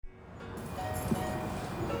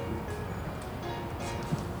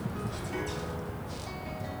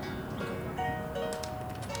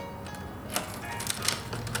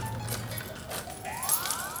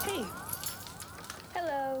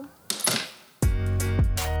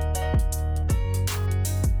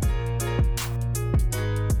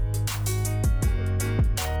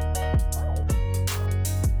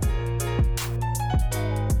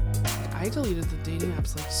deleted the dating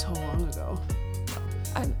apps like so long ago.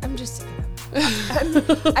 I'm just sick of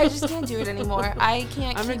them. I just can't do it anymore.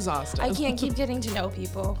 I'm exhausted. I can't keep getting to know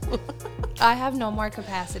people. I have no more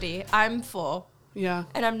capacity. I'm full. Yeah.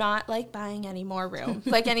 And I'm not like buying any more room,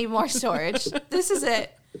 like any more storage. This is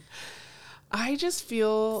it. I just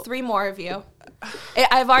feel 3 more of you.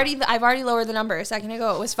 I've already lowered the number. A second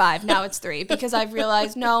ago it was 5. Now it's 3 because I've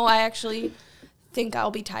realized no, I actually think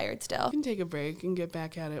I'll be tired still. You can take a break and get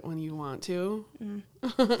back at it when you want to.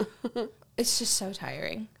 It's just so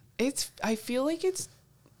tiring. I feel like it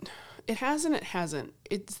has and it hasn't.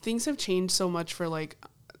 Things have changed so much for like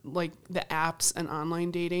the apps and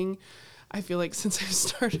online dating. I feel like since I've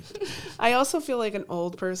started, I also feel like an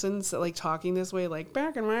old person, so like talking this way, like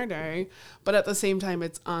back in my day, but at the same time,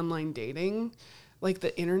 it's online dating. Like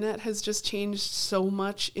the internet has just changed so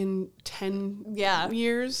much in 10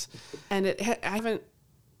 years. And I haven't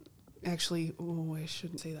actually, I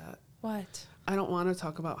shouldn't say that. What? I don't want to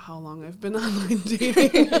talk about how long I've been online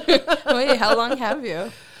dating. Wait, how long have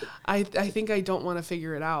you? I think I don't want to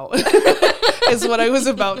figure it out is what I was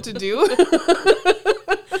about to do.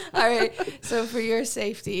 All right. So for your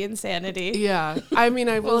safety and sanity. Yeah. I mean,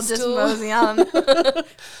 we'll just mosey on.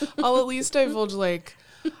 I'll at least divulge, like,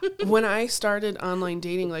 when I started online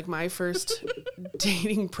dating, like, my first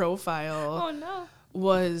dating profile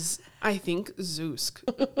was, I think, Zeusk.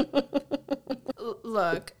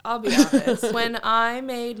 Look, I'll be honest. When I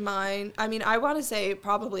made mine, I mean, I want to say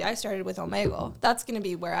probably I started with Omegle. That's going to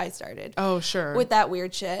be where I started. Oh, sure. With that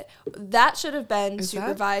weird shit. That should have been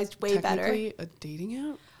supervised way better. Technically a dating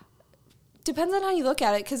app? Depends on how you look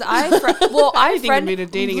at it, because I think it made a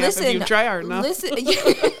dating app if you try hard enough.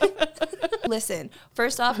 Listen,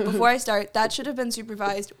 first off, before I start, that should have been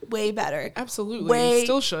supervised way better. Absolutely. Way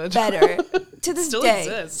still should. better. To this still day,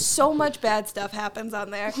 exists. so much bad stuff happens on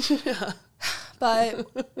there. Yeah. But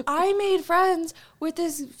I made friends with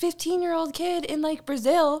this 15-year-old kid in, like,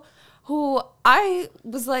 Brazil who I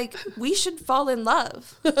was like, we should fall in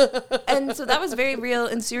love. And so that was very real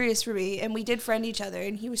and serious for me. And we did friend each other.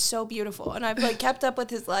 And he was so beautiful. And I've, like, kept up with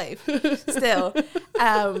his life still.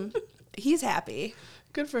 He's happy.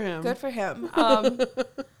 Good for him. Good for him.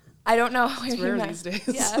 I don't know where it's rare these days.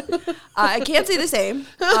 Yeah, I can't say the same.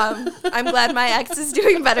 I'm glad my ex is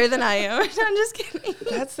doing better than I am. I'm just kidding.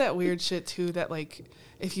 That's that weird shit too. That like,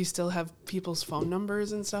 if you still have people's phone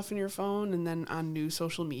numbers and stuff in your phone, and then on new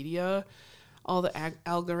social media, all the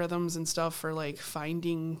algorithms and stuff for like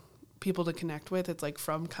finding people to connect with, it's like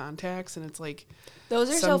from contacts, and it's like those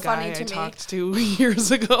are so funny to me. I talked to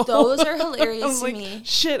years ago. Those are hilarious to like, me.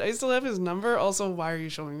 Shit, I still have his number. Also, why are you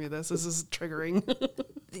showing me this? This is triggering.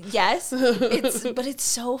 Yes, it's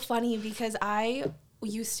so funny because I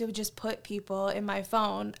used to just put people in my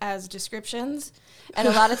phone as descriptions, and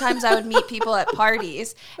a lot of times I would meet people at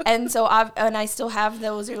parties, and so I still have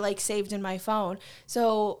those are like saved in my phone.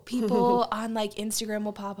 So people on like Instagram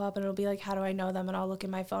will pop up and it'll be like, how do I know them? And I'll look in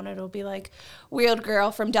my phone and it'll be like, weird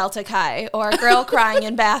girl from Delta Chi, or girl crying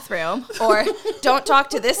in bathroom, or don't talk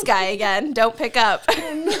to this guy again, don't pick up.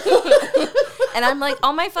 And I'm like,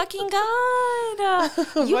 oh my fucking God,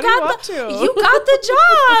 you got the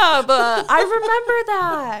job. I remember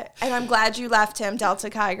that. And I'm glad you left him, Delta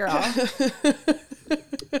Chi girl.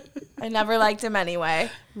 I never liked him anyway.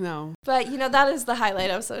 No. But you know, that is the highlight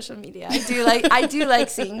of social media. I do like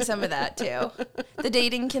seeing some of that too. The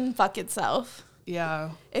dating can fuck itself.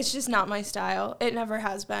 Yeah. It's just not my style. It never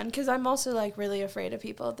has been, because I'm also like really afraid of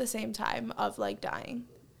people at the same time of like dying.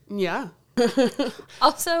 Yeah.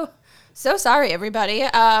 Also, so sorry, everybody.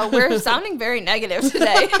 We're sounding very negative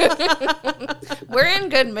today. We're in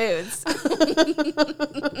good moods.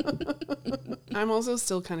 I'm also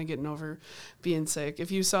still kind of getting over being sick. If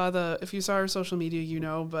you saw our social media, you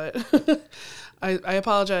know, but I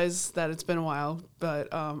apologize that it's been a while, but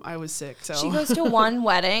I was sick. So she goes to one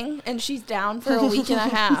wedding and she's down for a week and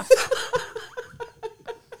a half.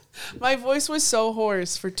 My voice was so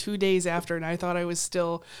hoarse for 2 days after, and I thought I was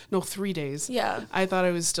 3 days. Yeah. I thought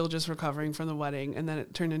I was still just recovering from the wedding, and then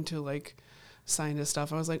it turned into like sinus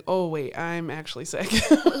stuff. I was like, oh wait, I'm actually sick.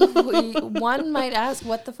 One might ask,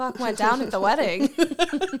 what the fuck went down at the wedding?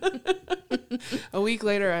 A week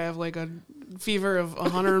later, I have like a fever of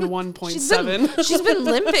 101.7. She's been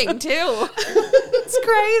limping too. It's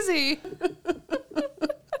crazy.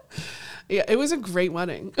 Yeah, it was a great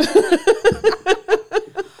wedding.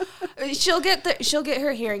 She'll get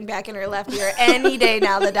her hearing back in her left ear any day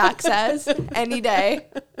now, the doc says. Any day.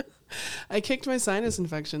 I kicked my sinus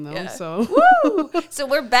infection though, Yeah. so. Woo! So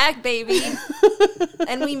we're back, baby.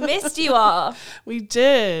 And we missed you all. We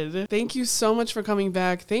did. Thank you so much for coming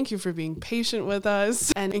back. Thank you for being patient with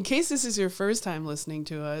us. And in case this is your first time listening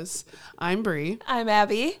to us, I'm Bree. I'm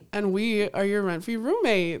Abby. And we are your rent-free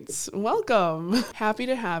roommates. Welcome. Happy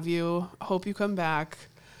to have you. Hope you come back.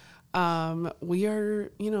 We are,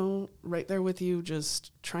 right there with you,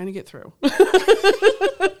 just trying to get through.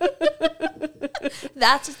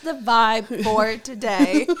 That's the vibe for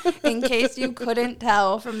today, in case you couldn't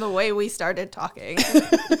tell from the way we started talking.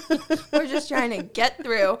 We're just trying to get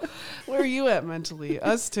through. Where are you at mentally?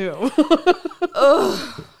 Us too.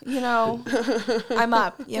 Oh, I'm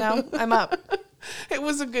up, I'm up. It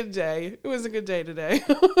was a good day. It was a good day today.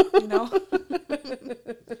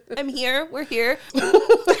 I'm here. We're here.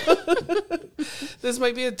 This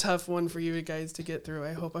might be a tough one for you guys to get through.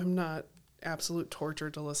 I hope I'm not absolute torture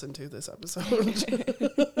to listen to this episode.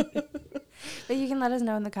 But you can let us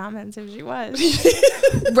know in the comments if she was.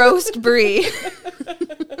 Roast Brie.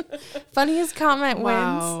 Funniest comment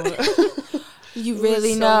Wow. wins. You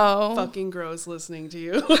really so know. Fucking gross listening to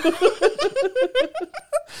you.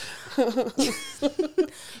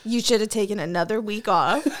 You should have taken another week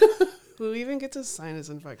off. Who even gets a sinus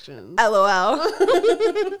infection? LOL.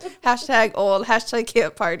 Hashtag old. Hashtag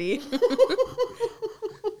can't party.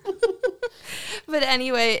 But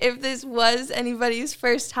anyway, if this was anybody's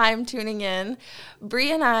first time tuning in,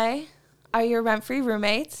 Bree and I are your rent-free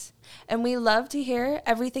roommates, and we love to hear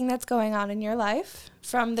everything that's going on in your life,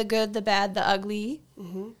 from the good, the bad, the ugly,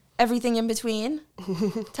 everything in between.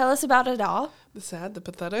 Tell us about it all. The sad, the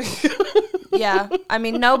pathetic. Yeah, I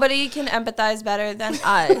mean, nobody can empathize better than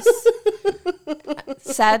us.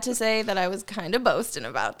 Sad to say that I was kind of boasting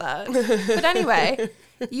about that. But anyway,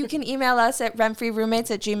 you can email us at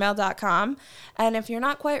rentfreeroommates@gmail.com. And if you're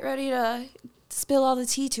not quite ready to spill all the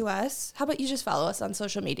tea to us, how about you just follow us on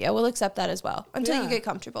social media? We'll accept that as well until you get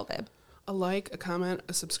comfortable, babe. A like, a comment,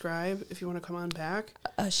 a subscribe if you want to come on back.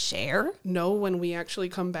 A share? Know when we actually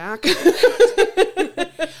come back.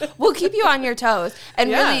 We'll keep you on your toes. And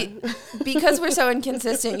Yeah. really, because we're so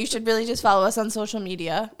inconsistent, you should really just follow us on social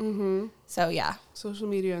media. Mm-hmm. So, yeah. Social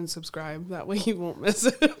media and subscribe. That way you won't miss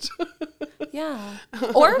it. Yeah.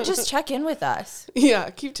 Or just check in with us.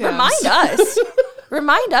 Yeah, keep tabs. Remind us.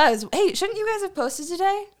 Remind us. Hey, shouldn't you guys have posted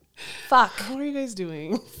today? Fuck. What are you guys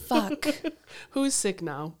doing? Fuck. Who's sick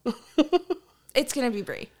now? It's going to be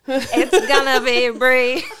Brie. It's going to be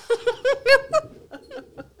Brie.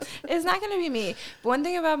 It's not going to be me. But one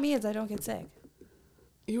thing about me is I don't get sick.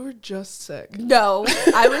 You were just sick. No.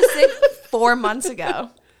 I was sick 4 months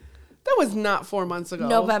ago. That was not 4 months ago.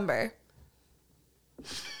 November.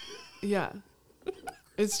 Yeah.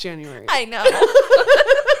 It's January. I know.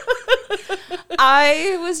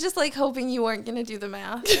 I was just like hoping you weren't going to do the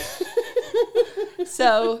math.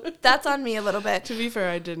 So that's on me a little bit. To be fair,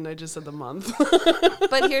 I didn't. I just said the month.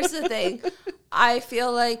 But here's the thing. I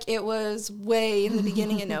feel like it was way in the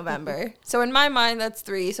beginning of November. So in my mind, that's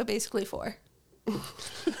 3. So basically 4.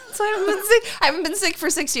 So I haven't been sick. I haven't been sick for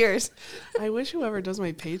 6 years. I wish whoever does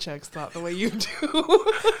my paychecks thought the way you do.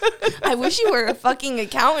 I wish you were a fucking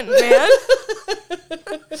accountant, man.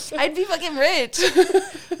 I'd be fucking rich.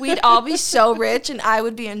 We'd all be so rich and I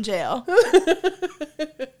would be in jail.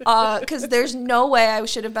 Because there's no way I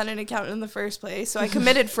should have been an accountant in the first place. So I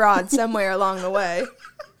committed fraud somewhere along the way.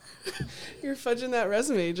 You're fudging that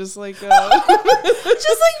resume just like... Just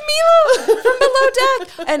like Milo from Below Deck.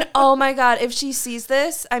 And oh my God, if she sees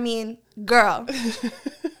this, I mean, girl,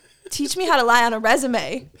 teach me how to lie on a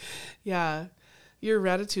resume. Yeah. Your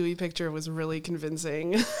Ratatouille picture was really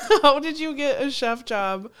convincing. How did you get a chef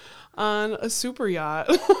job on a super yacht?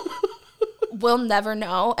 We'll never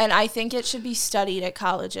know. And I think it should be studied at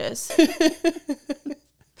colleges.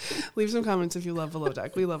 Leave some comments if you love Below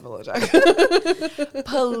Deck. We love Below Deck.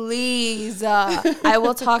 Please. I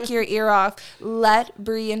will talk your ear off. Let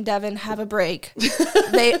Bree and Devin have a break.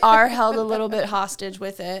 They are held a little bit hostage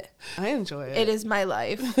with it. I enjoy it. It is my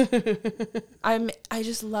life. I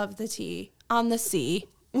just love the tea on the sea.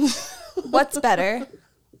 What's better?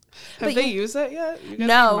 Have they used that yet? You gotta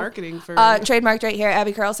No. be marketing for... Trademarked right here,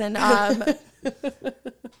 Abby Carlson.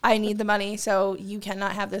 I need the money, so you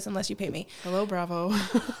cannot have this unless you pay me. Hello, Bravo.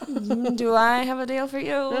 Do I have a deal for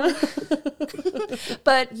you?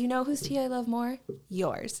 But you know whose tea I love more?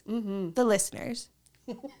 Yours. Mm-hmm. The listeners.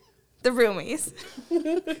 The roomies.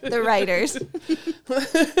 The writers.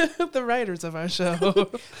 The writers of our show.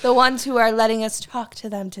 The ones who are letting us talk to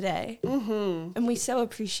them today. Mm-hmm. And we so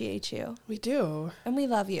appreciate you. We do. And we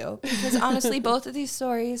love you. Because honestly, both of these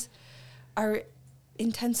stories are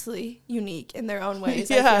intensely unique in their own ways.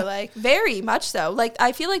 I feel like very much so. Like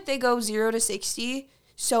I feel like they go 0 to 60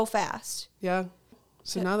 so fast. Yeah.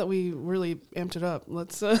 So now that we really amped it up,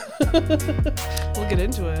 let's we'll get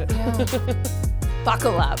into it. Yeah.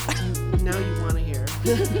 Buckle up. Now you want to hear.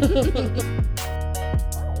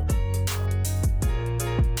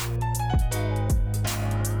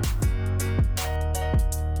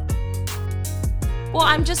 Well,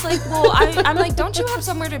 I'm just like, I'm like, don't you have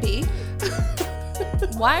somewhere to be?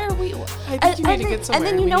 Why are we? I think you need to get somewhere.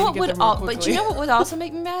 And then you know what would, but you know what would also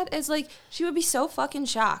make me mad is like she would be so fucking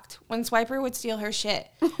shocked when Swiper would steal her shit.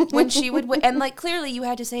 When she would, and like clearly you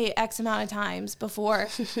had to say it X amount of times before.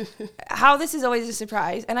 How this is always a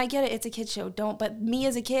surprise, and I get it, it's a kid's show. But me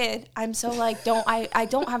as a kid, I'm so like, I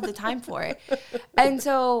don't have the time for it, and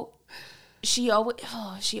so. She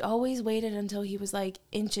always waited until he was like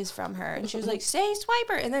inches from her, and she was like, "Say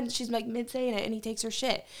Swiper," and then she's like mid saying it, and he takes her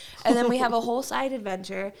shit, and then we have a whole side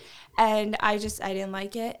adventure, and I didn't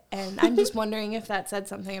like it, and I'm just wondering if that said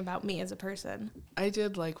something about me as a person. I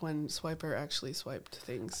did like when Swiper actually swiped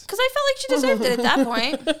things because I felt like she deserved it at that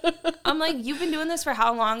point. I'm like, you've been doing this for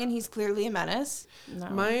how long, and he's clearly a menace. No.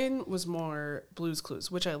 Mine was more Blue's Clues,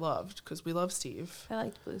 which I loved because we love Steve. I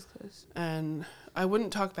liked Blue's Clues, and I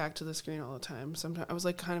wouldn't talk back to the screen all the time. Sometimes I was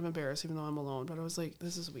like kind of embarrassed even though I'm alone, but I was like,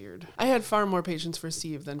 this is weird. I had far more patience for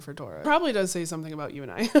Steve than for Dora. Probably does say something about you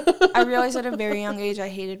and I. I realized at a very young age I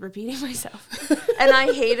hated repeating myself. And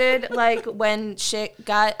I hated like when shit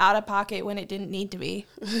got out of pocket when it didn't need to be.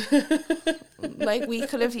 Like we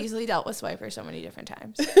could have easily dealt with Swiper so many different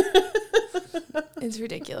times. It's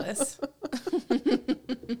ridiculous.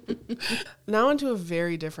 Now onto a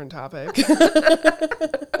very different topic.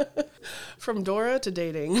 From Dora to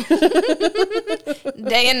dating.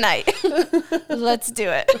 Day and night. Let's do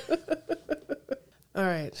it. All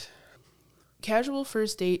right. Casual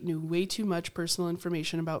first date knew way too much personal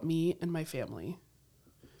information about me and my family.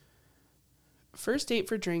 First date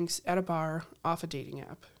for drinks at a bar off a dating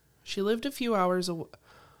app. She lived a few hours away.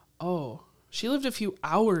 Oh, she lived a few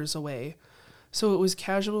hours away. So it was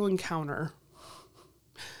casual encounter.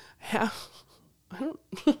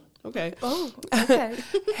 Okay. Oh, okay.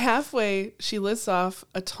 Halfway, she lists off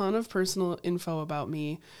a ton of personal info about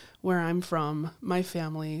me, where I'm from, my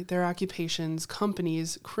family, their occupations,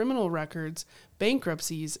 companies, criminal records,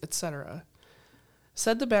 bankruptcies, etc.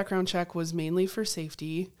 Said the background check was mainly for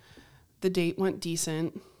safety. The date went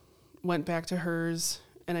decent, went back to hers,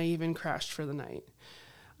 and I even crashed for the night.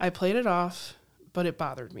 I played it off, but it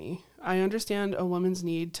bothered me. I understand a woman's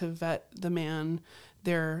need to vet the man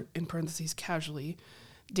they're, in parentheses, casually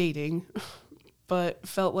dating, but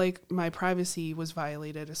felt like my privacy was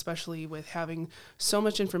violated, especially with having so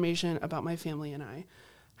much information about my family and I.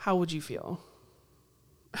 How would you feel?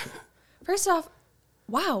 First off,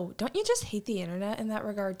 wow, don't you just hate the internet in that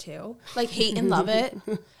regard too? Like hate and love it.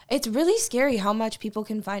 It's really scary how much people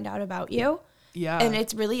can find out about you. Yeah. And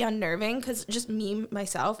it's really unnerving because just me,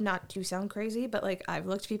 myself, not to sound crazy, but like I've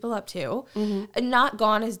looked people up too. Mm-hmm. And not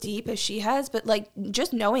gone as deep as she has, but like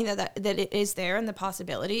just knowing that it is there and the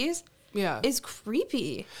possibilities is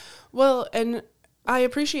creepy. Well, and I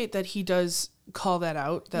appreciate that he does call that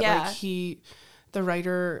out, that like the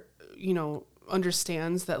writer,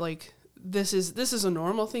 understands that like this is a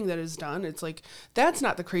normal thing that is done. It's like, that's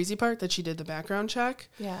not the crazy part that she did the background check.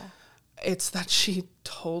 Yeah. It's that she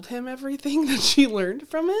told him everything that she learned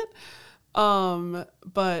from it.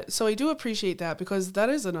 But so I do appreciate that because that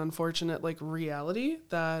is an unfortunate like reality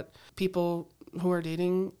that people who are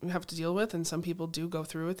dating have to deal with. And some people do go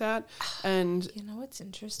through with that. And you know, what's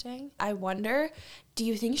interesting? I wonder, do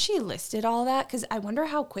you think she listed all that? Cause I wonder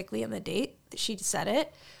how quickly in the date she said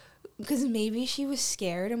it. Because maybe she was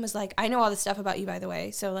scared and was like, I know all this stuff about you, by the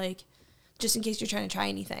way. So like, just in case you're trying to try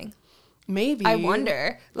anything. Maybe. I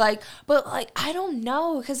wonder. Like, but like, I don't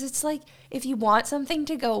know. Because it's like, if you want something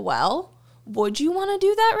to go well, would you want to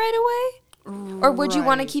do that right away? Or would you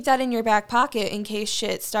want to keep that in your back pocket in case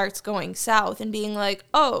shit starts going south and being like,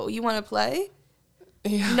 oh, you want to play?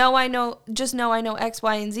 Yeah. No, I know X,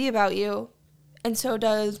 Y, and Z about you. And so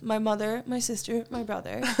does my mother, my sister, my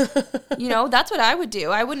brother. That's what I would do.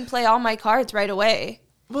 I wouldn't play all my cards right away.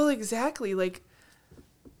 Well, exactly. Like,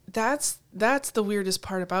 that's the weirdest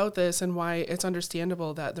part about this and why it's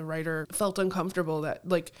understandable that the writer felt uncomfortable that,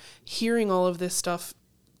 like, hearing all of this stuff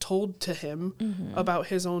told to him about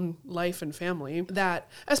his own life and family, that,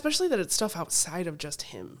 especially that it's stuff outside of just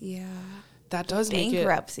him. Yeah. That does make it...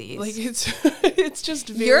 Bankruptcies. Like, it's just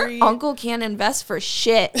very... Your uncle can't invest for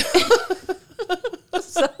shit.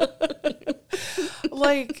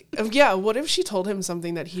 Like, yeah, what if she told him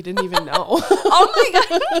something that he didn't even know? Oh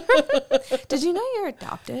my God. Did you know you're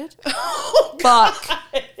adopted? Oh,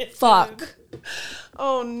 Fuck.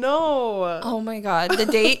 Oh, no. Oh my God. The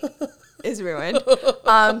date is ruined.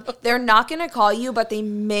 They're not going to call you, but they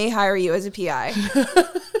may hire you as a PI.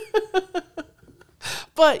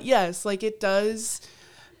 But yes, like it does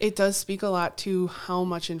speak a lot to how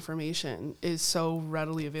much information is so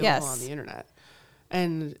readily available on the internet.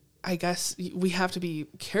 And I guess we have to be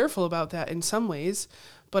careful about that in some ways,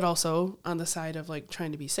 but also on the side of like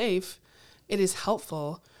trying to be safe, it is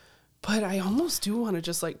helpful. But I almost do want to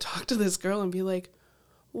just like talk to this girl and be like,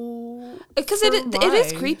 because it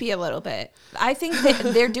is creepy a little bit. I think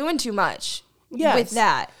they're doing too much with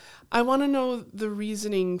that. I want to know the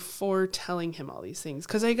reasoning for telling him all these things.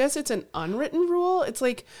 Because I guess it's an unwritten rule. It's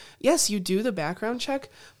like, yes, you do the background check,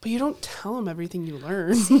 but you don't tell him everything you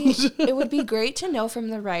learn. See, it would be great to know from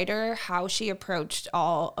the writer how she approached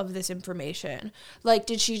all of this information. Like,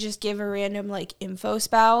 did she just give a random, like, info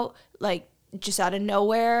spout, like, just out of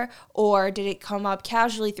nowhere? Or did it come up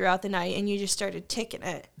casually throughout the night and you just started ticking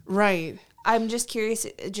it? Right. I'm just curious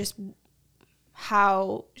just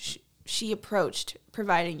how she approached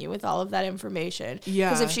providing you with all of that information. Yeah.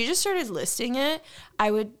 Because if she just started listing it, I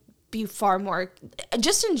would be far more,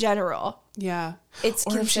 just in general. Yeah. It's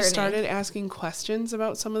or concerning. If she started asking questions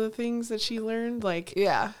about some of the things that she learned, like,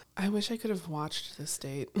 yeah. I wish I could have watched this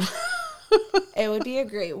date. It would be a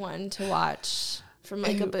great one to watch from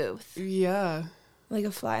like a booth. Yeah. Like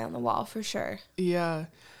a fly on the wall for sure. Yeah.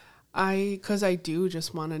 Because I do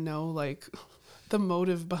just want to know, like, the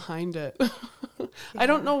motive behind it. Yeah. I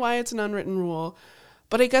don't know why it's an unwritten rule,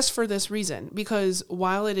 but I guess for this reason, because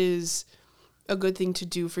while it is a good thing to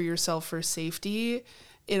do for yourself for safety,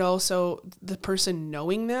 it also, the person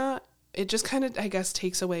knowing that, it just kind of, I guess,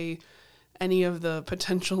 takes away any of the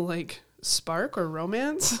potential, like, spark or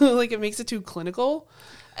romance. Like, it makes it too clinical.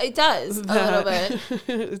 It does, a little bit.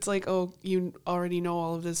 It's like, oh, you already know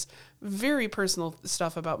all of this very personal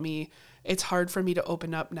stuff about me. It's hard for me to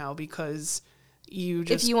open up now because you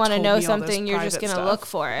just, if you want to know something, you're just going to look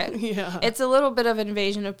for it. Yeah. It's a little bit of an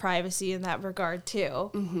invasion of privacy in that regard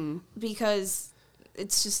too. Mm-hmm. Because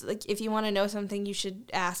it's just like, if you want to know something, you should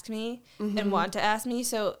ask me and want to ask me.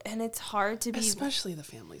 So, and it's hard to be, especially the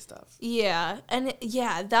family stuff. Yeah. And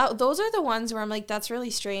those are the ones where I'm like, that's really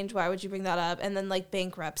strange. Why would you bring that up? And then like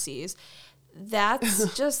bankruptcies.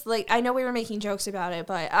 That's just like, I know we were making jokes about it,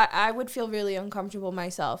 but I would feel really uncomfortable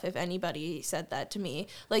myself if anybody said that to me.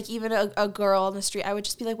 Like even a girl on the street, I would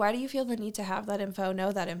just be like, why do you feel the need to have that info,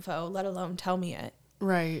 know that info, let alone tell me it?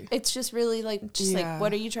 Right. It's just really like, like,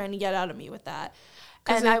 what are you trying to get out of me with that?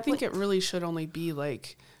 And I think it really should only be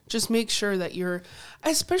like, just make sure that you're,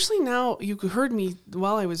 especially now, you heard me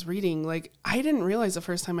while I was reading, like, I didn't realize the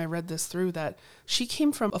first time I read this through that she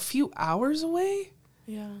came from a few hours away.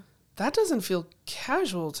 Yeah. That doesn't feel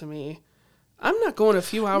casual to me. I'm not going a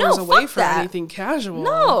few hours away for anything casual.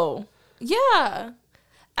 No. Yeah.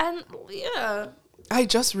 And yeah. I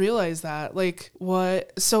just realized that. Like,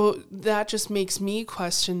 what? So that just makes me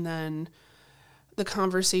question then the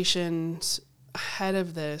conversations ahead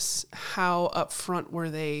of this. How upfront were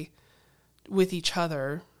they with each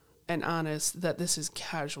other and honest that this is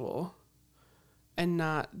casual? And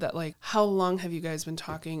not that, like, how long have you guys been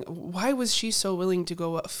talking? Why was she so willing to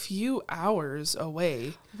go a few hours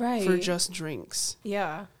away for just drinks?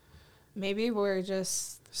 Yeah. Maybe we're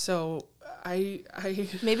just... So,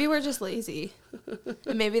 maybe we're just lazy.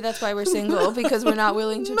 Maybe that's why we're single, because we're not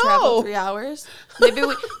willing to travel 3 hours.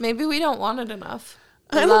 Maybe we don't want it enough.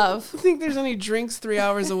 I don't think there's any drinks 3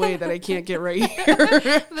 hours away that I can't get right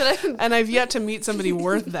here. And I've yet to meet somebody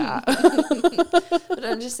worth that. But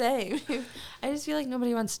I'm just saying, I just feel like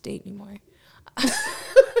nobody wants to date anymore.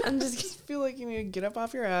 I just feel like you need to get up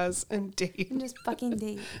off your ass and date. And just fucking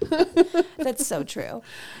date. That's so true.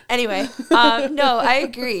 Anyway, no, I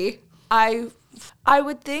agree. I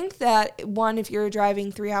would think that, one, if you're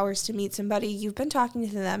driving 3 hours to meet somebody, you've been talking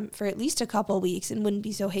to them for at least a couple of weeks and wouldn't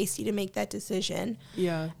be so hasty to make that decision.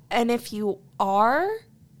 Yeah. And if you are,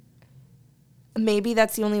 maybe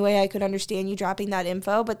that's the only way I could understand you dropping that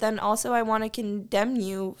info. But then also I want to condemn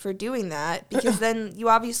you for doing that, because then you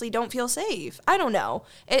obviously don't feel safe. I don't know.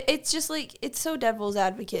 It's just like, it's so devil's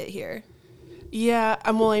advocate here. Yeah,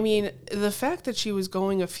 well, I mean, the fact that she was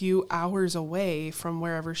going a few hours away from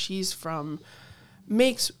wherever she's from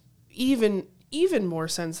makes even more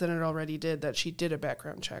sense than it already did that she did a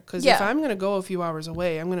background check. Because if I'm going to go a few hours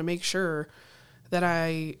away, I'm going to make sure that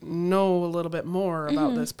I know a little bit more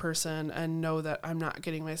about this person and know that I'm not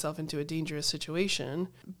getting myself into a dangerous situation.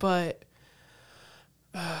 But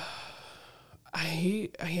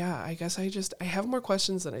I guess I have more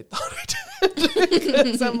questions than I thought I did.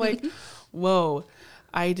 Because I'm like, whoa,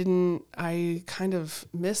 I kind of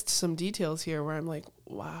missed some details here where I'm like,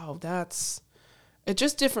 wow, it's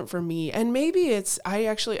just different for me. And maybe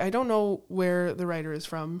I don't know where the writer is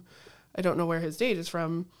from. I don't know where his date is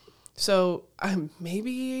from. So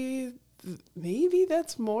maybe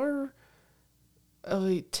that's more of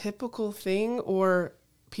a typical thing, or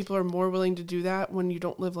people are more willing to do that when you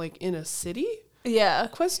don't live like in a city? Yeah.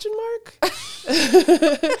 Question mark.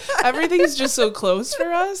 Everything's just so close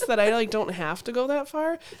for us that I like don't have to go that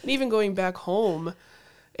far. And even going back home,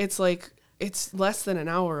 it's like it's less than an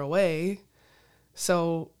hour away.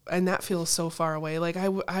 So, and that feels so far away. Like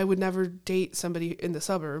I would never date somebody in the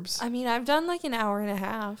suburbs. I mean, I've done like an hour and a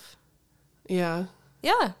half. Yeah.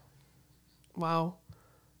 Yeah. Wow.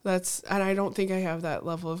 And I don't think I have that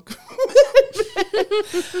level of commitment.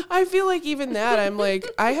 I feel like even that, I'm like,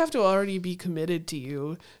 I have to already be committed to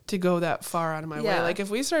you to go that far out of my way. Like if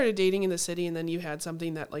we started dating in the city and then you had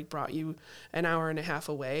something that like brought you an hour and a half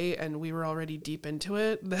away and we were already deep into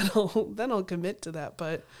it, then I'll commit to that.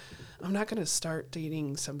 But I'm not going to start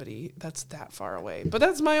dating somebody that's that far away. But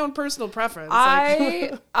that's my own personal preference.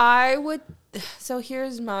 I would. So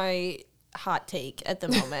here's my hot take at the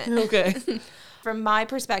moment. Okay. From my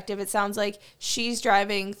perspective, it sounds like she's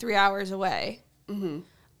driving 3 hours away. Mm-hmm.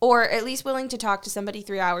 Or at least willing to talk to somebody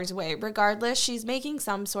 3 hours away. Regardless, she's making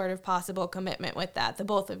some sort of possible commitment with that. The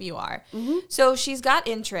both of you are. Mm-hmm. So she's got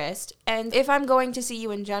interest. And if I'm going to see you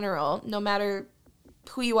in general, no matter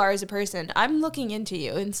who you are as a person, I'm looking into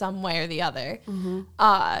you in some way or the other. Mm-hmm.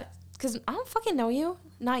 Because I don't fucking know you.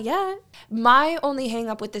 Not yet. My only hang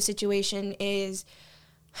up with the situation is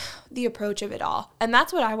the approach of it all. And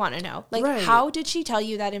that's what I want to know. Like, right. How did she tell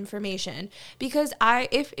you that information? Because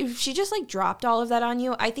if she just like dropped all of that on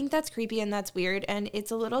you, I think that's creepy and that's weird. And it's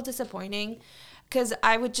a little disappointing because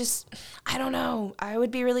I don't know. I would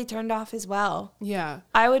be really turned off as well. Yeah.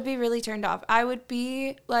 I would be really turned off. I would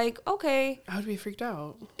be like, okay. I would be freaked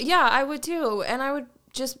out. Yeah, I would too. And I would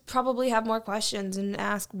just probably have more questions and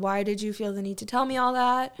ask, why did you feel the need to tell me all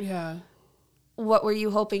that? Yeah. What were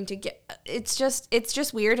you hoping to get? It's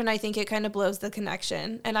just weird, and I think it kind of blows the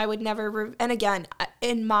connection. And I would never, and again,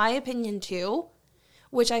 in my opinion too,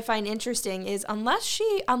 which I find interesting, is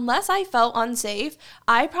unless I felt unsafe,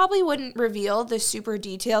 I probably wouldn't reveal the super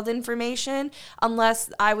detailed information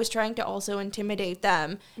unless I was trying to also intimidate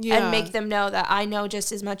them and make them know that I know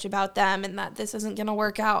just as much about them and that this isn't going to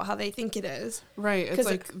work out how they think it is. Right. It's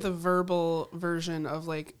like the verbal version of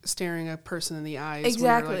like staring a person in the eyes.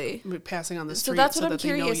 Exactly. When you're, like, passing on the street. So that's what I'm that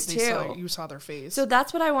curious too. You saw their face. So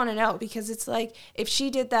that's what I want to know, because it's like, if she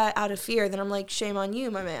did that out of fear, then I'm like, shame on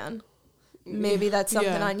you, my man. Maybe that's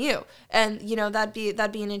something on you. And, you know, that'd be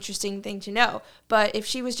an interesting thing to know. But if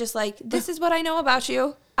she was just like, this is what I know about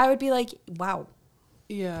you, I would be like, wow.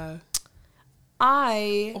 Yeah.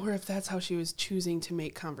 Or if that's how she was choosing to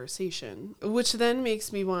make conversation, which then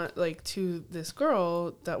makes me want, like, to this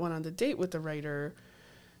girl that went on the date with the writer,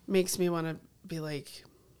 makes me want to be like,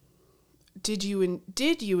 did you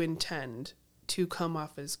intend to come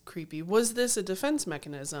off as creepy? Was this a defense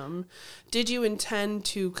mechanism? Did you intend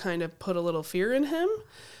to kind of put a little fear in him?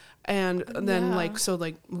 And then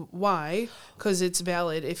why? Because it's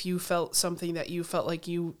valid if you felt something that you felt like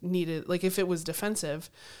you needed, like if it was defensive.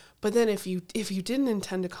 But then if you didn't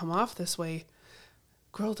intend to come off this way,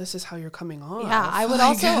 girl, this is how you're coming off. Yeah, I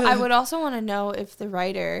would also want to know if the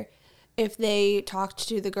writer, if they talked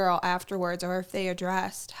to the girl afterwards, or if they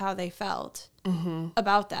addressed how they felt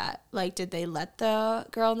about that. Like, did they let the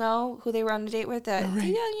girl know who they were on a date with? That, right.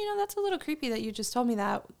 Yeah, you know, that's a little creepy that you just told me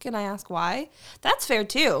that. Can I ask why? That's fair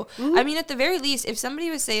too. Mm-hmm. I mean, at the very least, if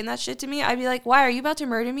somebody was saying that shit to me, I'd be like, why? Are you about to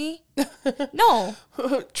murder me? No.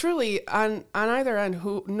 Truly, on either end,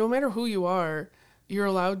 no matter who you are, you're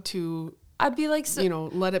allowed to, I'd be like,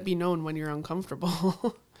 let it be known when you're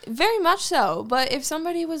uncomfortable. Very much so. But if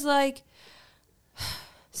somebody was like,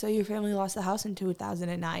 so your family lost the house in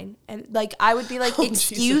 2009, and like, I would be like,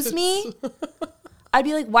 excuse me? I'd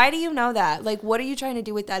be like, why do you know that? Like, what are you trying to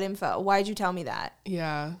do with that info? Why'd you tell me that?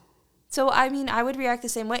 Yeah. So, I mean, I would react the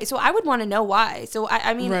same way. So I would want to know why. So,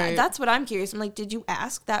 I mean, right. That's what I'm curious. I'm like, did you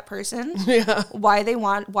ask that person yeah. why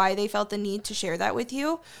they felt the need to share that with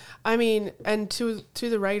you? I mean, and to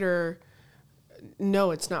the writer, no,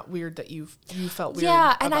 it's not weird that you felt weird.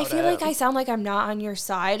 Yeah, and I feel like I sound like I'm not on your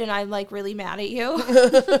side and I'm like really mad at you.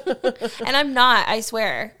 And I'm not, I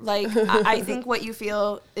swear. Like, I think what you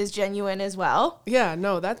feel is genuine as well. Yeah,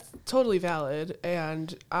 no, that's totally valid.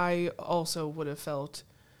 And I also would have felt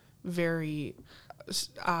very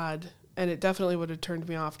odd, and it definitely would have turned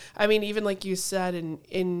me off. I mean, even like you said,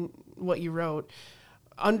 in what you wrote,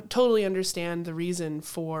 totally understand the reason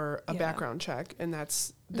for a background check. And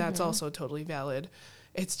that's also totally valid.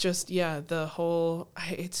 It's just,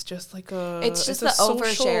 it's just like it's the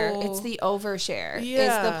overshare. It's the overshare.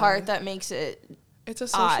 It's the part that makes it It's a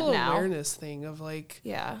social awareness thing of like,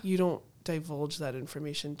 you don't divulge that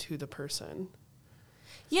information to the person.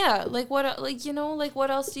 Yeah, like what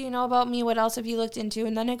else do you know about me? What else have you looked into?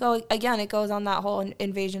 And then it goes on that whole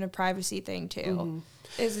invasion of privacy thing too. Mm-hmm.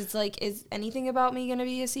 Is anything about me going to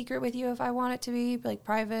be a secret with you if I want it to be like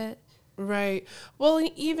private? Right. Well,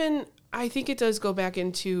 even I think it does go back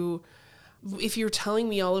into, if you're telling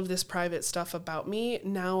me all of this private stuff about me,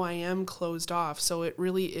 now I am closed off. So it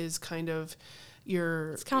really is kind of,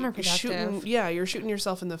 it's counterproductive. You're shooting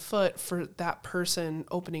yourself in the foot for that person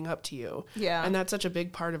opening up to you. Yeah. And that's such a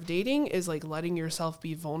big part of dating, is like letting yourself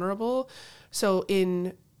be vulnerable. So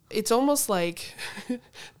it's almost like,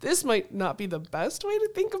 this might not be the best way to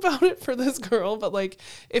think about it for this girl, but like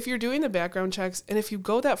if you're doing the background checks and if you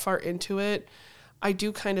go that far into it, I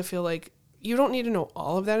do kind of feel like you don't need to know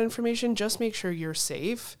all of that information. Just make sure you're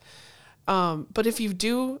safe. But if you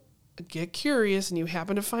do get curious and you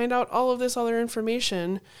happen to find out all of this other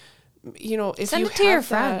information, if send you it to your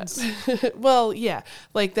friends. Well, yeah,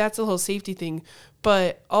 like that's the whole safety thing.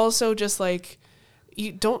 But also just like,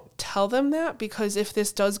 you don't tell them that, because if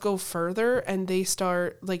this does go further and they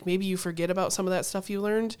start, like maybe you forget about some of that stuff you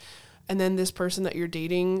learned, and then this person that you're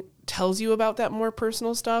dating tells you about that more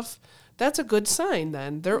personal stuff, that's a good sign.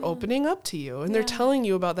 Then they're opening up to you and they're telling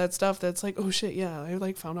you about that stuff that's like, oh shit, yeah, I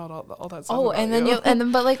like found out all that stuff. Oh, and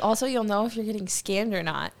then but like also you'll know if you're getting scammed or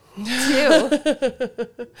not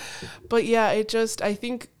too. But yeah, I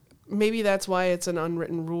think maybe that's why it's an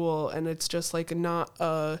unwritten rule, and it's just like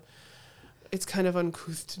it's kind of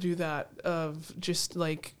uncouth to do that, of just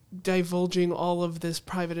like divulging all of this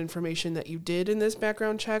private information that you did in this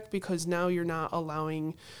background check, because now you're not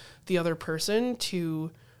allowing the other person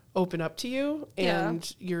to open up to you,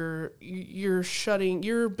 and you're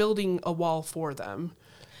building a wall for them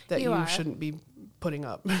that you shouldn't be putting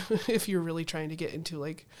up if you're really trying to get into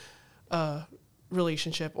like a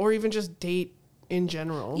relationship or even just date in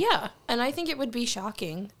general. Yeah, and I think it would be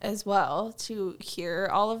shocking as well to hear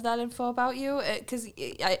all of that info about you, because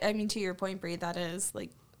I mean, to your point, Bree, that is like,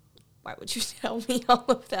 why would you tell me all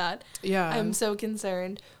of that? Yeah, I'm so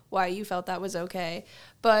concerned why you felt that was okay.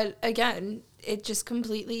 But again, it just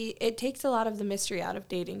it takes a lot of the mystery out of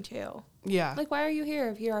dating too. Yeah, like, why are you here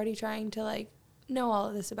if you're already trying to like know all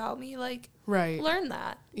of this about me? Like, learn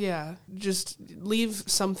that. Yeah, just leave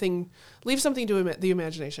something to the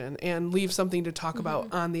imagination, and leave something to talk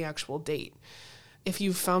about on the actual date. If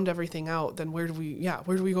you've found everything out, then where do we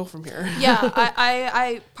go from here? Yeah,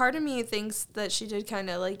 I part of me thinks that she did kind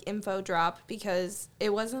of like info drop, because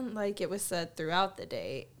it wasn't like it was said throughout the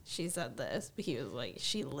date. She said this, but he was like,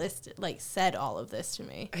 she said all of this to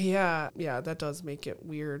me. Yeah, that does make it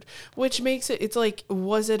weird. Which makes it's like,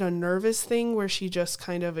 was it a nervous thing where she just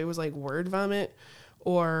kind of, it was like word vomit,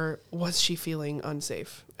 or was she feeling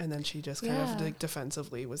unsafe? And then she just kind of like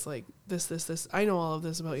defensively was like, this, I know all of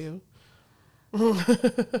this about you.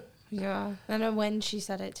 Yeah, and when she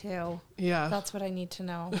said it too. Yeah, that's what I need to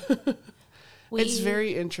know. It's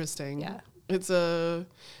very interesting. Yeah, it's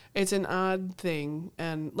an odd thing,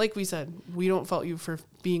 and like we said, we don't fault you for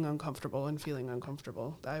being uncomfortable and feeling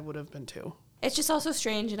uncomfortable. I would have been too. It's just also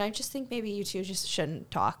strange, and I just think maybe you two just shouldn't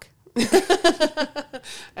talk.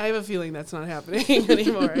 I have a feeling that's not happening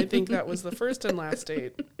anymore. I think that was the first and last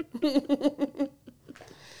date.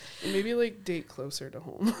 Maybe like date closer to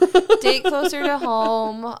home. Date closer to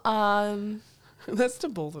home. That's to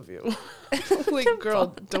both of you. Like,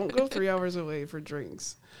 girl, don't go 3 hours away for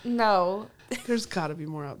drinks. No. There's got to be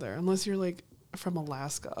more out there, unless you're like from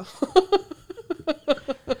Alaska.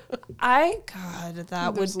 God,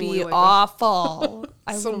 that would be like awful.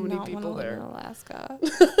 I so would many not people there. Live in Alaska.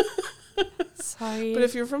 Sorry. But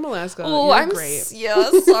if you're from Alaska, I'm great.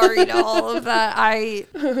 Sorry to all of that.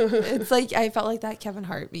 It's like, I felt like that Kevin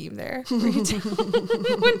Hart meme there. When he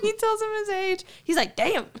tells him his age, he's like,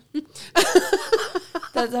 damn.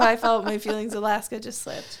 That's how I felt. My feelings Alaska just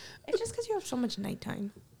slipped. It's just because you have so much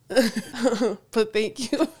nighttime. But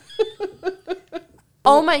thank you.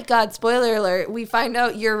 Oh my God, spoiler alert. We find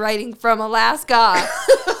out you're writing from Alaska.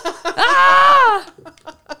 Ah!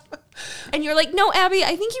 And you're like, no, Abby,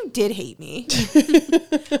 I think you did hate me.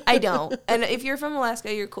 I don't. And if you're from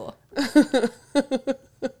Alaska, you're cool.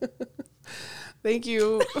 Thank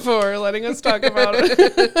you for letting us talk about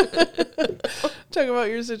it. Talk about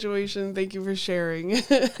your situation. Thank you for sharing.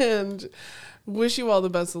 And Wish you all the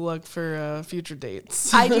best of luck for future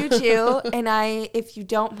dates. I do too. And if you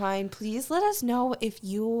don't mind, please let us know if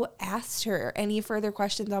you asked her any further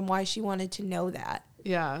questions on why she wanted to know that.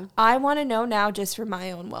 Yeah. I want to know now just for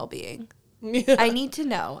my own well-being. Yeah. I need to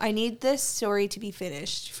know. I need this story to be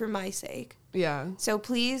finished for my sake. Yeah. So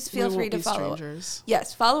please feel free to follow. Strangers.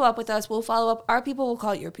 Yes, follow up with us. We'll follow up. Our people will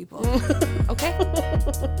call your people. Okay?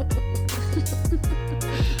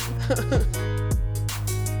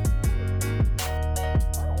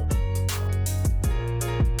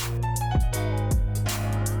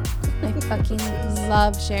 I fucking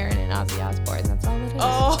love Sharon and Ozzy Osbourne. That's all it is.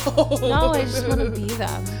 Oh. No, I just want to be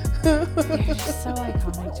them. They're just so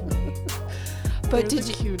iconic to me. But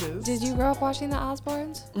did you grow up watching the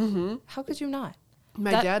Osbournes? Mm-hmm. How could you not?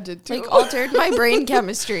 My dad did too. Like altered my brain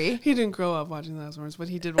chemistry. He didn't grow up watching the Osbournes, but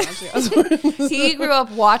he did watch the Osbournes. He grew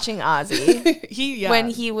up watching Ozzy when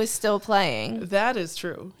he was still playing. That is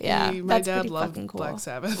true. Yeah, my that's dad pretty loved fucking cool. Black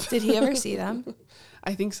Sabbath. Did he ever see them?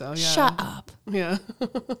 I think so. Yeah. Shut up. Yeah.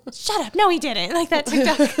 Shut up. No, he didn't. Like that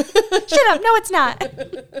TikTok. Shut up. No, it's not.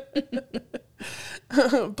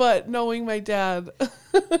 But knowing my dad,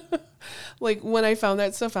 like when I found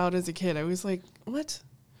that stuff out as a kid, I was like, what?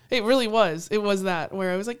 It really was. It was that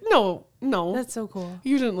where I was like, no. That's so cool.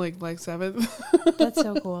 You didn't like Black Sabbath. That's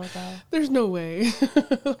so cool, though. There's no way.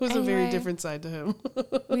 It was a very Anyway. different side to him.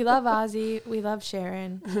 We love Ozzy. We love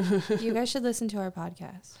Sharon. You guys should listen to our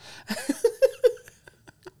podcast.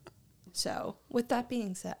 So, with that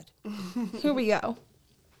being said, here we go.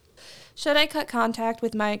 Should I cut contact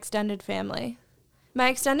with my extended family? My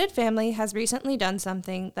extended family has recently done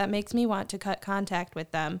something that makes me want to cut contact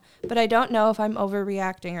with them, but I don't know if I'm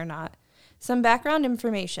overreacting or not. Some background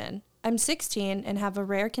information. I'm 16 and have a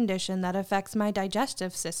rare condition that affects my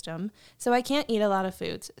digestive system, so I can't eat a lot of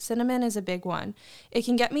foods. Cinnamon is a big one. It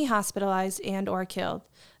can get me hospitalized and or killed.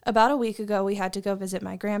 About a week ago, we had to go visit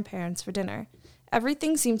my grandparents for dinner.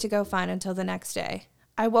 Everything seemed to go fine until the next day.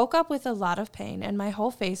 I woke up with a lot of pain and my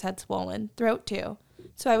whole face had swollen, throat too,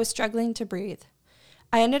 so I was struggling to breathe.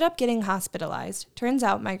 I ended up getting hospitalized. Turns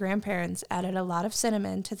out my grandparents added a lot of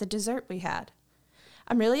cinnamon to the dessert we had.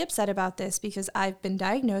 I'm really upset about this because I've been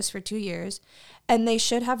diagnosed for 2 years, and they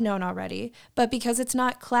should have known already, but because it's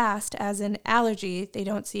not classed as an allergy, they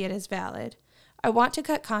don't see it as valid. I want to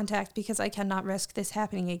cut contact because I cannot risk this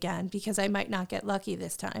happening again because I might not get lucky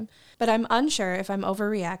this time, but I'm unsure if I'm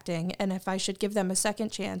overreacting and if I should give them a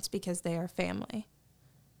second chance because they are family.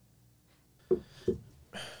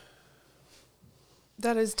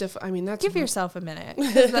 That is I mean, that's... Give yourself a minute.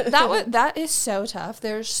 That is so tough.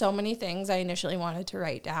 There's so many things I initially wanted to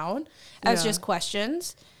write down as just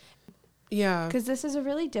questions. Yeah. Because this is a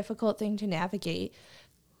really difficult thing to navigate.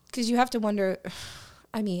 Because you have to wonder,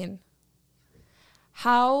 I mean,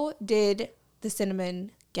 how did the cinnamon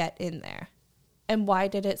get in there? And why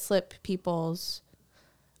did it slip people's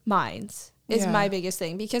minds is my biggest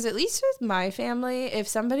thing. Because at least with my family, if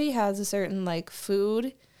somebody has a certain like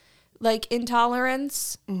food like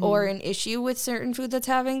intolerance or an issue with certain food that's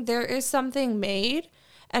having, there is something made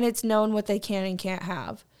and it's known what they can and can't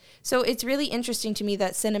have. So it's really interesting to me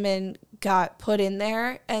that cinnamon got put in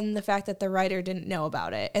there and the fact that the writer didn't know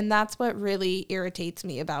about it. And that's what really irritates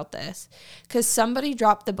me about this, because somebody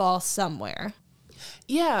dropped the ball somewhere.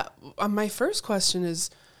 Yeah. My first question is,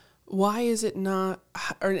 why is it not,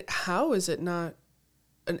 or how is it not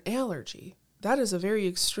an allergy? That is a very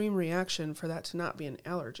extreme reaction for that to not be an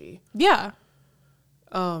allergy. Yeah.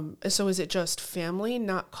 So is it just family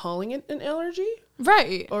not calling it an allergy?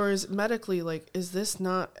 Right. Or is medically like, is this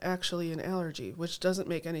not actually an allergy? Which doesn't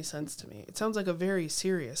make any sense to me. It sounds like a very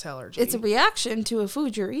serious allergy. It's a reaction to a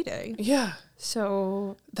food you're eating. Yeah.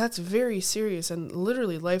 So that's very serious and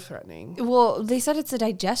literally life-threatening. Well, they said it's a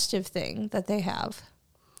digestive thing that they have.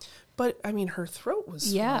 But I mean, her throat was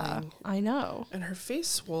swelling. Yeah, I know. And her face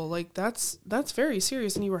swole. Like that's very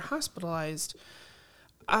serious. And you were hospitalized.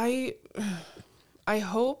 I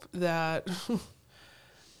hope that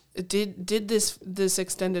did this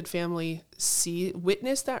extended family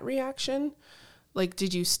witness that reaction? Like,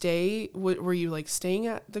 did you stay? Were you like staying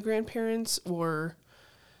at the grandparents? Or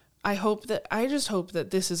I just hope that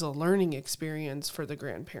this is a learning experience for the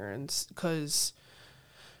grandparents, because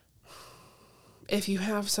if you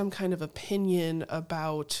have some kind of opinion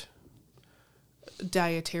about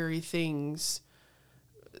dietary things,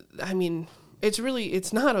 I mean,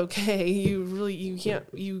 it's not okay. You can't,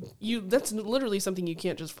 that's literally something you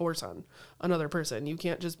can't just force on another person. You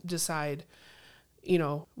can't just decide,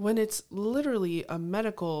 when it's literally a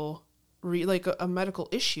medical, a medical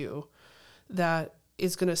issue that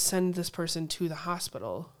is going to send this person to the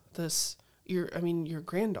hospital, your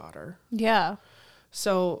granddaughter. Yeah.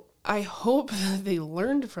 So I hope that they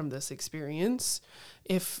learned from this experience,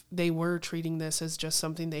 if they were treating this as just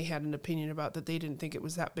something they had an opinion about, that they didn't think it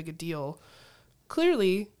was that big a deal.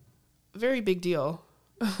 Clearly, very big deal.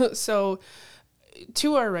 So,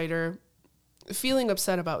 to our writer, feeling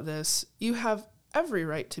upset about this, you have every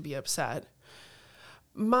right to be upset.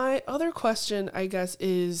 My other question, I guess,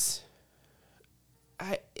 is,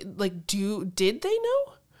 did they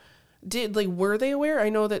know? Were they aware? I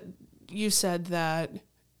know that you said that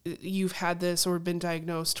you've had this or been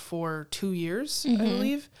diagnosed for 2 years, I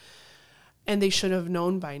believe, and they should have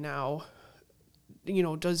known by now. You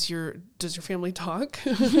know, does your family talk?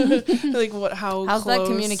 How's that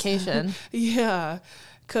communication? Yeah,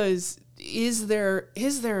 because is there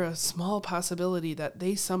a small possibility that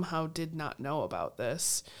they somehow did not know about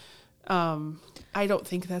this? I don't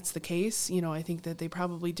think that's the case. You know, I think that they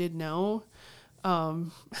probably did know.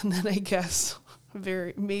 And then I guess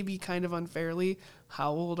maybe kind of unfairly,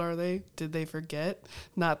 how old are they? Did they forget?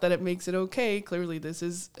 Not that it makes it okay. Clearly this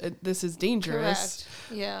is dangerous.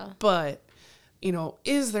 Correct. Yeah. But, you know,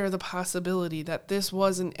 is there the possibility that this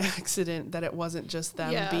was an accident, that it wasn't just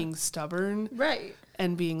them being stubborn? Right.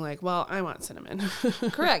 And being like, well, I want cinnamon.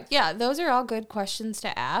 Correct. Yeah, those are all good questions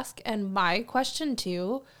to ask. And my question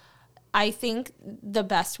too, I think the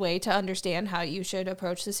best way to understand how you should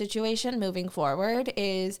approach the situation moving forward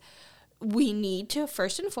is, we need to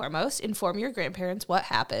first and foremost inform your grandparents what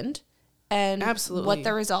happened and what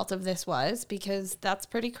the result of this was, because that's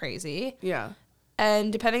pretty crazy. Yeah.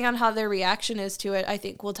 And depending on how their reaction is to it, I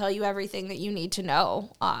think will tell you everything that you need to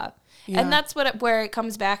know. And that's where it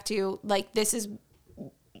comes back to, like, this is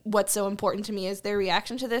what's so important to me, is their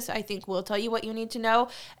reaction to this. I think will tell you what you need to know.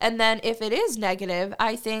 And then if it is negative,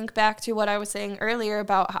 I think back to what I was saying earlier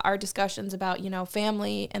about our discussions about, you know,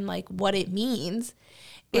 family and like what it means.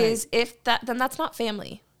 Right. Is then that's not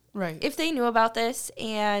family. Right. If they knew about this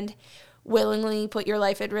and willingly put your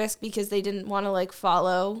life at risk because they didn't want to like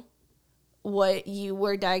follow what you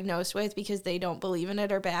were diagnosed with because they don't believe in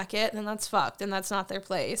it or back it, then that's fucked, and that's not their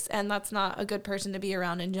place, and that's not a good person to be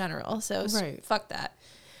around in general. So fuck that.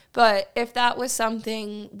 But if that was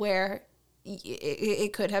something where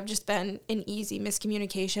it could have just been an easy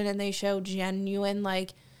miscommunication and they show genuine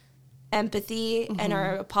like empathy and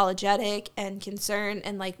are apologetic and concerned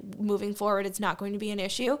and like moving forward it's not going to be an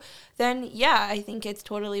issue, then yeah, I think it's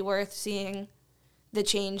totally worth seeing the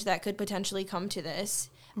change that could potentially come to this.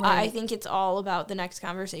 Right. I think it's all about the next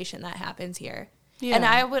conversation that happens here. Yeah.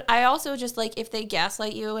 And I also just like, if they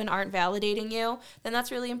gaslight you and aren't validating you, then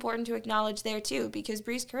that's really important to acknowledge there too, because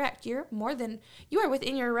Bree's correct. You are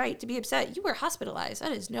within your right to be upset. You were hospitalized.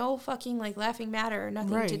 That is no fucking like laughing matter or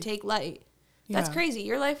nothing to take light. That's crazy.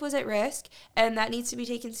 Your life was at risk, and that needs to be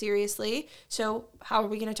taken seriously. So how are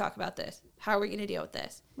we going to talk about this? How are we going to deal with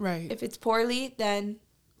this? Right. If it's poorly, then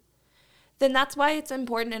that's why it's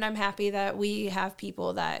important, and I'm happy that we have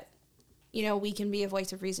people that, you know, we can be a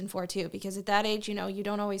voice of reason for too, because at that age, you know, you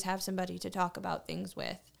don't always have somebody to talk about things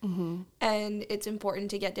with. Mm-hmm. And it's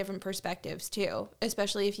important to get different perspectives too,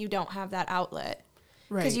 especially if you don't have that outlet.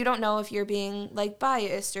 Because you don't know if you're being, like,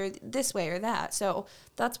 biased or this way or that. So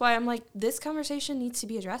that's why I'm like, this conversation needs to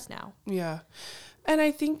be addressed now. Yeah. And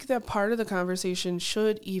I think that part of the conversation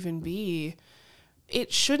should even be,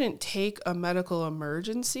 it shouldn't take a medical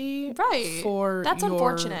emergency for that's your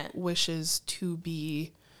unfortunate wishes to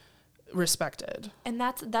be respected. And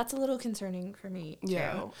that's a little concerning for me too.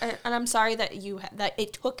 Yeah. And I'm sorry that that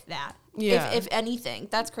it took that. Yeah. If anything,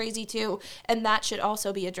 that's crazy too. And that should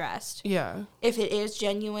also be addressed. Yeah. If it is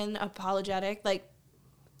genuine apologetic, like,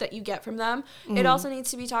 that you get from them, it also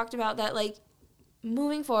needs to be talked about that, like,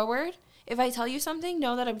 moving forward, if I tell you something,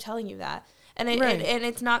 know that I'm telling you that. And and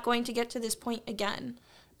it's not going to get to this point again.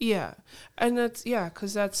 Yeah. And that's,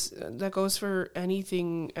 because that goes for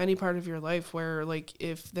anything, any part of your life where, like,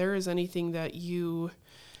 if there is anything that you,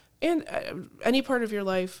 and any part of your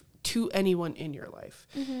life to anyone in your life,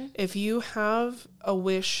 if you have a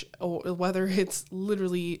wish, or whether it's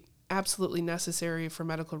literally absolutely necessary for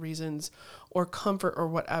medical reasons or comfort or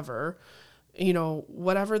whatever, you know,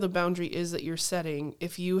 whatever the boundary is that you're setting,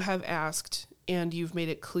 if you have asked and you've made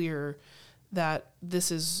it clear that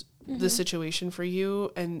this is the situation for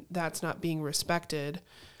you and that's not being respected,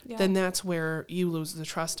 then that's where you lose the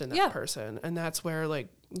trust in that person. And that's where, like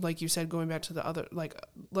you said, going back to the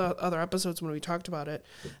other episodes when we talked about it,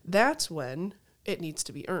 that's when it needs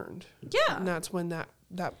to be earned. Yeah. And that's when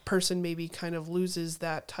that person maybe kind of loses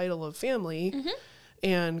that title of family.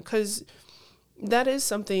 And because that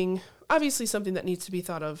is obviously something that needs to be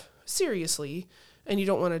thought of seriously, and you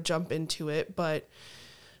don't want to jump into it, but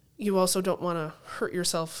you also don't want to hurt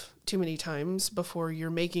yourself too many times before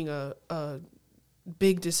you're making a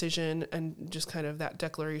big decision and just kind of that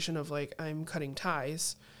declaration of like, I'm cutting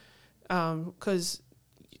ties. 'Cause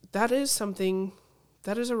that is something,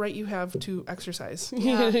 that is a right you have to exercise.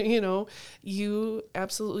 Yeah. You know, you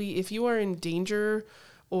absolutely, if you are in danger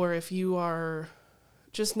or if you are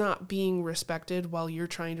just not being respected while you're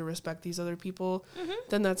trying to respect these other people,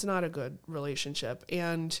 then that's not a good relationship.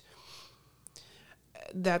 And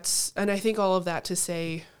I think all of that to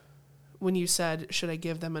say, when you said, should I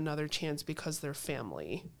give them another chance because they're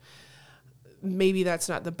family? Maybe that's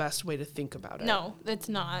not the best way to think about it. No, it's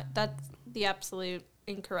not. That's the absolute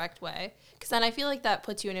incorrect way. Because then I feel like that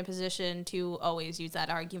puts you in a position to always use that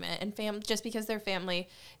argument. And just because they're family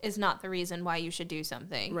is not the reason why you should do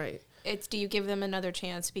something. Right. It's, do you give them another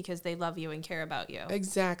chance because they love you and care about you?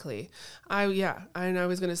 Exactly. And I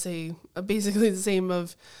was going to say basically the same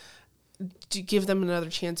of, to give them another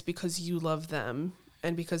chance because you love them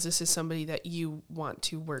and because this is somebody that you want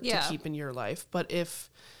to work to keep in your life. But if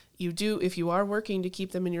you are working to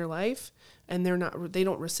keep them in your life and they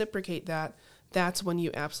don't reciprocate that, that's when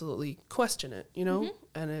you absolutely question it, you know,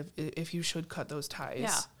 and if you should cut those ties.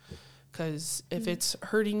 Yeah. Because if it's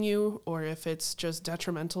hurting you or if it's just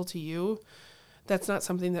detrimental to you, that's not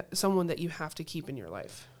someone that you have to keep in your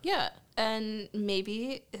life. Yeah. And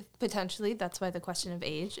maybe potentially that's why the question of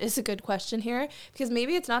age is a good question here, because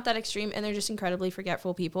maybe it's not that extreme and they're just incredibly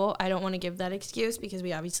forgetful people. I don't want to give that excuse because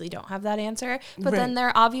we obviously don't have that answer, but then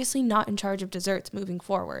they're obviously not in charge of desserts moving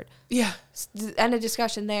forward. Yeah. End of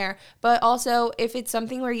discussion there. But also, if it's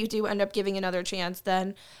something where you do end up giving another chance,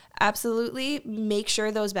 then absolutely make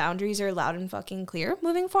sure those boundaries are loud and fucking clear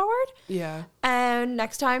moving forward. Yeah. And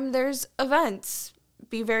next time there's events,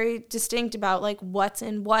 be very distinct about like what's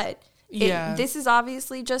in what. Yeah. This is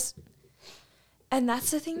obviously just, and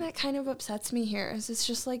that's the thing that kind of upsets me here, is it's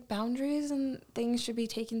just like boundaries and things should be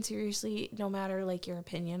taken seriously no matter like your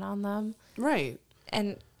opinion on them. Right.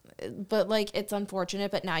 But like, it's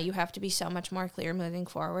unfortunate, but now you have to be so much more clear moving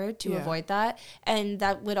forward to avoid that. And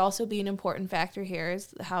that would also be an important factor here,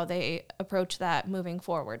 is how they approach that moving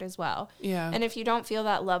forward as well. Yeah. And if you don't feel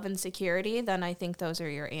that love and security, then I think those are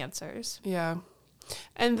your answers. Yeah.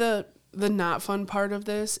 And the not fun part of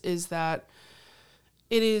this is that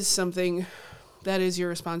it is something that is your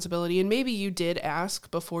responsibility. And maybe you did ask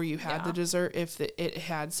before you had the dessert if it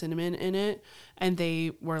had cinnamon in it, and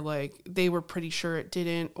they were pretty sure it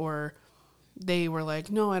didn't, or they were like,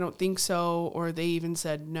 no, I don't think so, or they even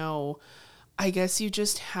said no. I guess you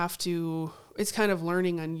just have to, it's kind of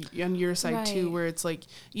learning on your side too, where it's like,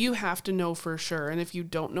 you have to know for sure. And if you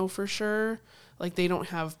don't know for sure, like they don't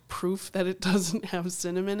have proof that it doesn't have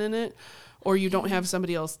cinnamon in it, or you don't have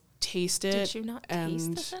somebody else taste it. Did you not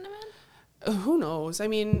taste the cinnamon? Who knows? I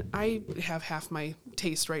mean, I have half my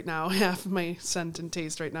taste right now, half my scent and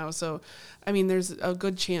taste right now. So, I mean, there's a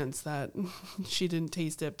good chance that she didn't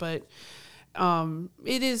taste it. But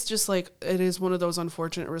it is just like, it is one of those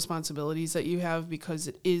unfortunate responsibilities that you have, because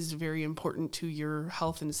it is very important to your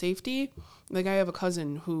health and safety. Like, I have a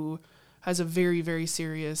cousin who has a very, very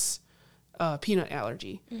serious peanut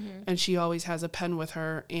allergy, and she always has a pen with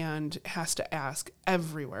her and has to ask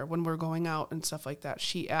everywhere when we're going out and stuff like that.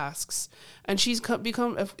 She asks, and she's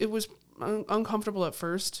become, it was uncomfortable at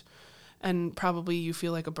first, and probably you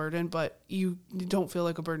feel like a burden, but you don't feel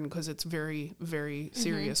like a burden because it's very, very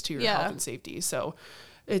serious to your health and safety. So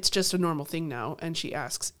it's just a normal thing now, and she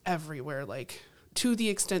asks everywhere, like to the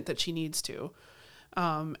extent that she needs to,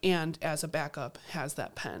 and as a backup has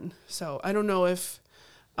that pen. So I don't know if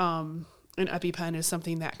an EpiPen is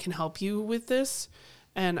something that can help you with this.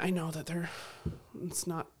 And I know that it's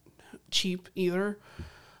not cheap either,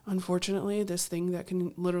 unfortunately, this thing that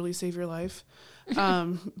can literally save your life.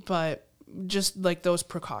 But just like those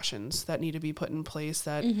precautions that need to be put in place,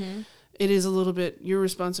 that it is a little bit your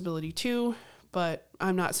responsibility too. But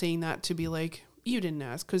I'm not saying that to be like, you didn't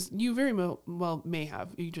ask, because you very well may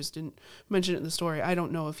have. You just didn't mention it in the story. I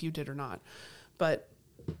don't know if you did or not. But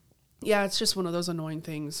yeah, it's just one of those annoying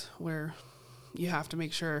things where you have to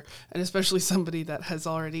make sure, and especially somebody that has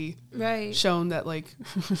already shown that, like,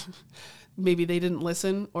 maybe they didn't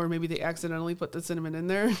listen, or maybe they accidentally put the cinnamon in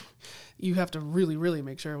there. You have to really, really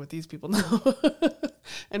make sure with these people now,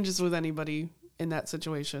 and just with anybody in that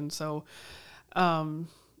situation. So,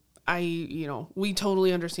 we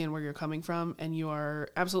totally understand where you're coming from, and you are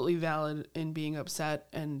absolutely valid in being upset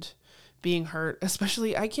and being hurt,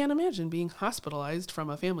 especially I can't imagine being hospitalized from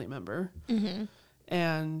a family member.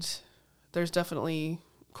 And there's definitely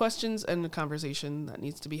questions and a conversation that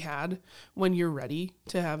needs to be had when you're ready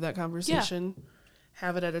to have that conversation.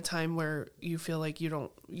 Have it at a time where you feel like you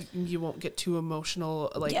won't get too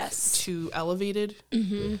emotional, like too elevated.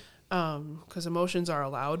 because emotions are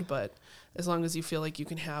allowed, but as long as you feel like you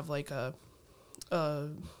can have like a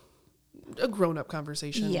grown-up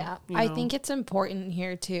conversation. Yeah, I think it's important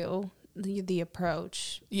here too, the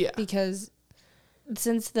approach. Yeah. Because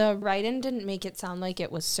since the write-in didn't make it sound like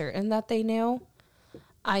it was certain that they knew,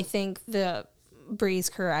 I think Bree's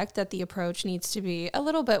correct that the approach needs to be a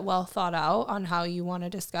little bit well thought out on how you want to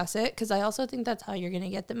discuss it, because I also think that's how you're going to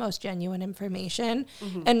get the most genuine information.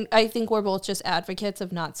 And I think we're both just advocates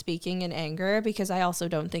of not speaking in anger, because I also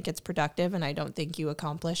don't think it's productive, and I don't think you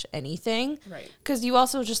accomplish anything. Right. Because you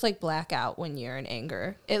also just like black out when you're in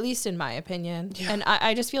anger, at least in my opinion. Yeah. And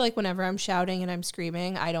I just feel like whenever I'm shouting and I'm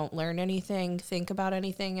screaming, I don't learn anything, think about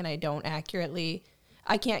anything, and I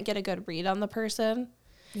can't get a good read on the person.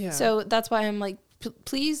 Yeah. So that's why I'm like,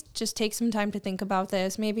 please just take some time to think about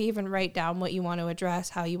this. Maybe even write down what you want to address,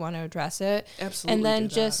 how you want to address it. Absolutely. And then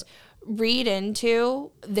just read into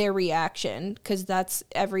their reaction, because that's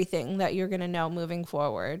everything that you're going to know moving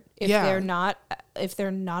forward. If they're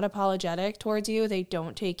not apologetic towards you, they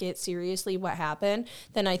don't take it seriously what happened,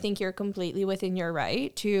 then I think you're completely within your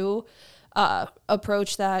right to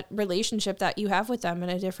approach that relationship that you have with them in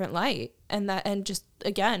a different light. And just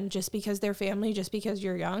because they're family, just because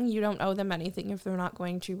you're young, you don't owe them anything if they're not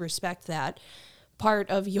going to respect that part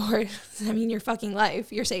of your fucking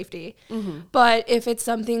life, your safety. But if it's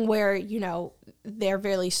something where, they're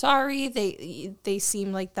really sorry, they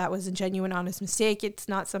seem like that was a genuine, honest mistake, it's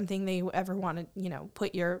not something they ever want to,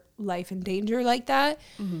 put your life in danger like that.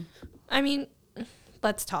 I mean,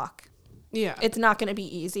 let's talk. Yeah. It's not going to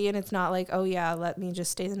be easy, and it's not like, oh yeah, let me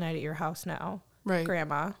just stay the night at your house now. Right.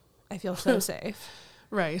 Grandma, I feel so safe.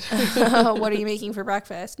 Right. What are you making for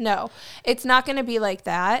breakfast? No, it's not going to be like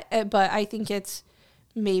that, but I think it's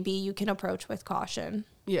maybe you can approach with caution.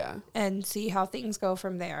 Yeah. And see how things go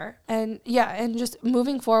from there. And and just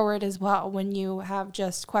moving forward as well, when you have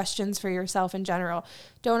just questions for yourself in general,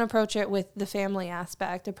 don't approach it with the family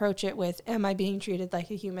aspect. Approach it with, am I being treated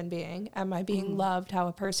like a human being? Am I being loved how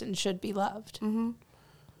a person should be loved?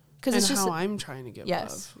 Because it's just how I'm trying to give love.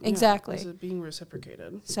 Yes, exactly. Is it being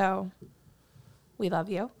reciprocated? So we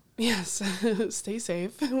love you. Yes. Stay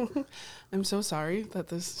safe. I'm so sorry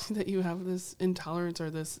that you have this intolerance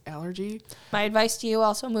or this allergy. My advice to you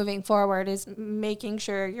also moving forward is making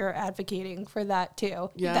sure you're advocating for that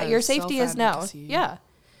too. Yeah, that your safety is known. Yeah.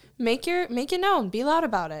 Make it known. Be loud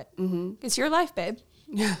about it. It's your life, babe.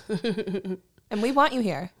 Yeah. And we want you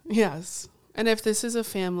here. Yes. And if this is a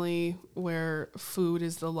family where food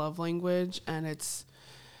is the love language, and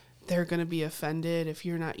they're going to be offended if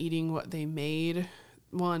you're not eating what they made,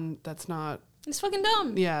 one, that's not... It's fucking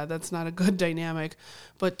dumb. Yeah, that's not a good dynamic.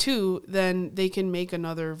 But two, then they can make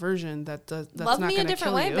another version that's not going to kill you. Love me a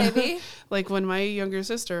different way, baby. Like when my younger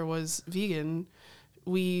sister was vegan,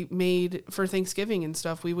 we made, for Thanksgiving and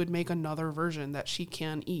stuff, we would make another version that she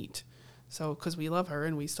can eat. So, because we love her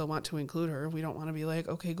and we still want to include her. We don't want to be like,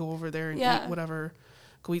 okay, go over there and eat whatever.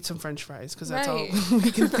 Go eat some French fries, because that's all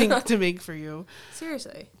we can think to make for you.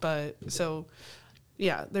 Seriously. But, so,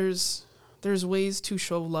 yeah, there's ways to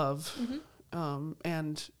show love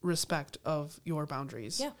and respect of your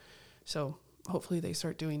boundaries. Yeah. So hopefully they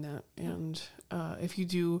start doing that. And if you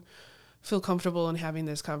do feel comfortable in having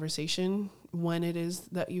this conversation, when it is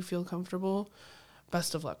that you feel comfortable,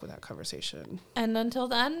 best of luck with that conversation. And until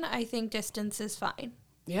then, I think distance is fine.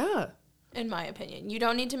 Yeah. In my opinion. You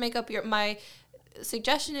don't need to make up my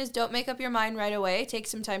suggestion is don't make up your mind right away. Take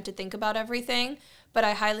some time to think about everything. But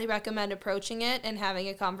I highly recommend approaching it and having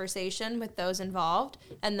a conversation with those involved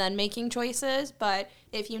and then making choices. But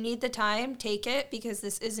if you need the time, take it, because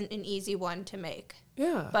this isn't an easy one to make.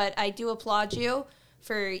 Yeah. But I do applaud you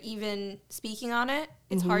for even speaking on it.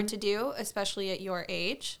 It's hard to do, especially at your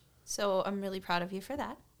age. So I'm really proud of you for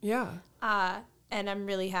that. Yeah. And I'm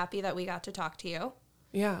really happy that we got to talk to you.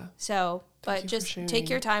 Yeah. So, but just take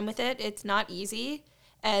your time with it. It's not easy.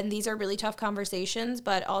 And these are really tough conversations,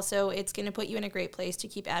 but also it's going to put you in a great place to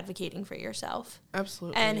keep advocating for yourself.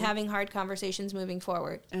 Absolutely. And having hard conversations moving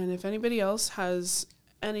forward. And if anybody else has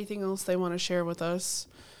anything else they want to share with us,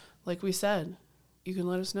 like we said, you can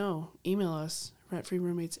let us know. Email us,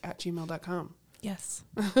 rentfreeroommates@gmail.com. Yes.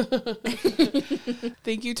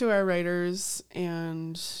 Thank you to our writers,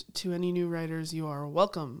 and to any new writers, you are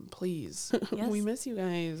welcome, please. Yes. We miss you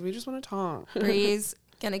guys. We just want to talk. Bree's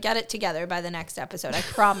gonna get it together by the next episode. I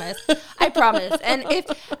promise. I promise.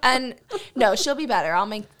 And no, she'll be better. I'll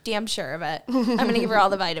make damn sure of it. I'm gonna give her all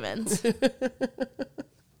the vitamins.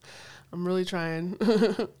 I'm really trying.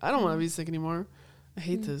 I don't want to be sick anymore. I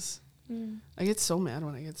hate this. I get so mad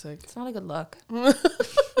when I get sick. It's not a good look.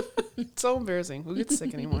 It's so embarrassing. Who gets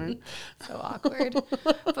sick anymore? So awkward.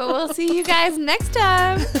 But we'll see you guys next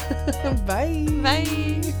time. Bye.